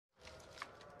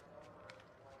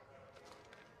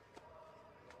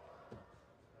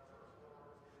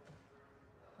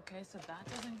Okay, so that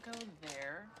doesn't go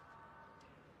there.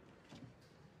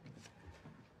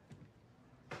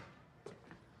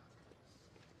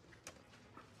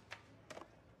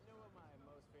 You know what my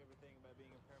most favorite thing about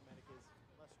being a paramedic is?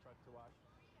 Less truck to wash.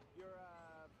 Your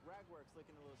rag work's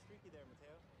looking a little streaky there,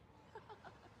 Mateo.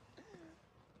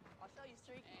 I'll show you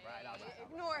streaky. Right, all right.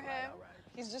 Ignore him. All right.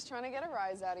 He's just trying to get a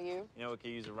rise out of you. You know what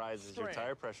could use a rise is your Strand.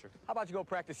 tire pressure. How about you go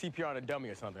practice CPR on a dummy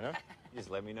or something, huh? Just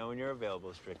let me know when you're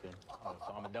available, Strickland. Oh,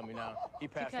 so I'm a dummy now. He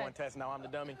passed Okay. one test, now I'm the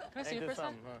dummy. Can I see Ain't it this for a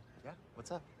something, huh? Yeah,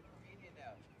 what's up?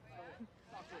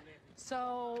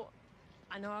 So,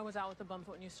 I know I was out with the bum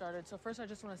foot when you started, so first I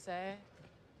just want to say,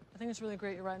 I think it's really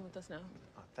great you're riding with us now.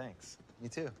 Oh, thanks. You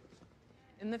too.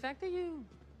 And the fact that you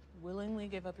willingly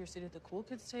gave up your seat at the cool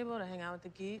kids table to hang out with the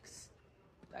geeks,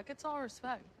 that gets all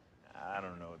respect. I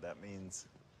don't know what that means.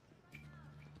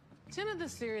 Tim had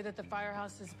this theory that the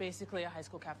firehouse is basically a high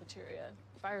school cafeteria.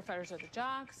 Firefighters are the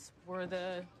jocks, we're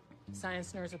the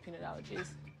science nerds with peanut allergies.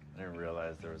 I didn't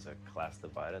realize there was a class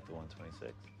divide at the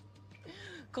 126.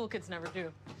 Cool kids never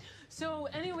do. So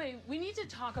anyway, we need to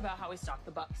talk about how we stock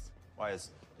the bus. Why, is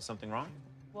something wrong?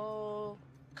 Well,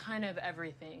 kind of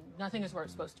everything. Nothing is where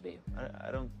it's supposed to be.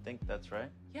 I don't think that's right.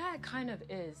 Yeah, it kind of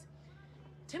is.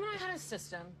 Tim and I had a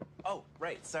system. Oh,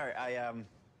 right, sorry,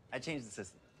 I changed the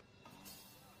system.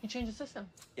 You changed the system.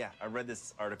 Yeah, I read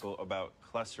this article about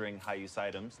clustering high-use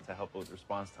items to help with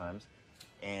response times,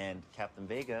 and Captain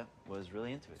Vega was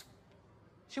really into it.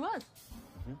 She was.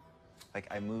 Like,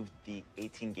 I moved the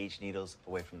 18-gauge needles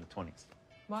away from the 20s,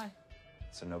 Why?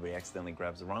 so nobody accidentally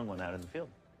grabs the wrong one out in the field.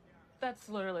 That's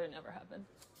literally never happened.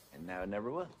 And now it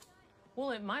never will.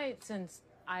 Well, it might, since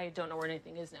I don't know where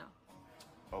anything is now.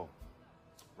 Oh,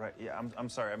 right, yeah, I'm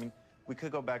sorry. I mean, we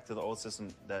could go back to the old system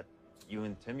that you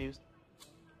and Tim used.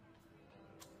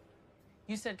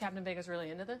 You said Captain Vega's really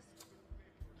into this?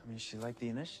 I mean, she liked the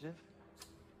initiative.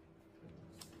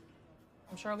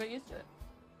 I'm sure I'll get used to it.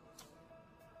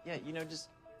 Yeah, you know, just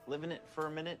live in it for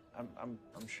a minute. I'm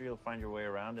sure you'll find your way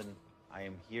around, and I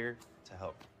am here to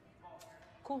help.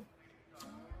 Cool.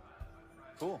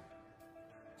 Cool.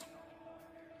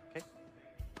 Okay.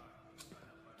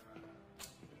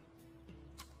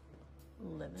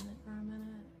 Live in it for a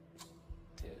minute.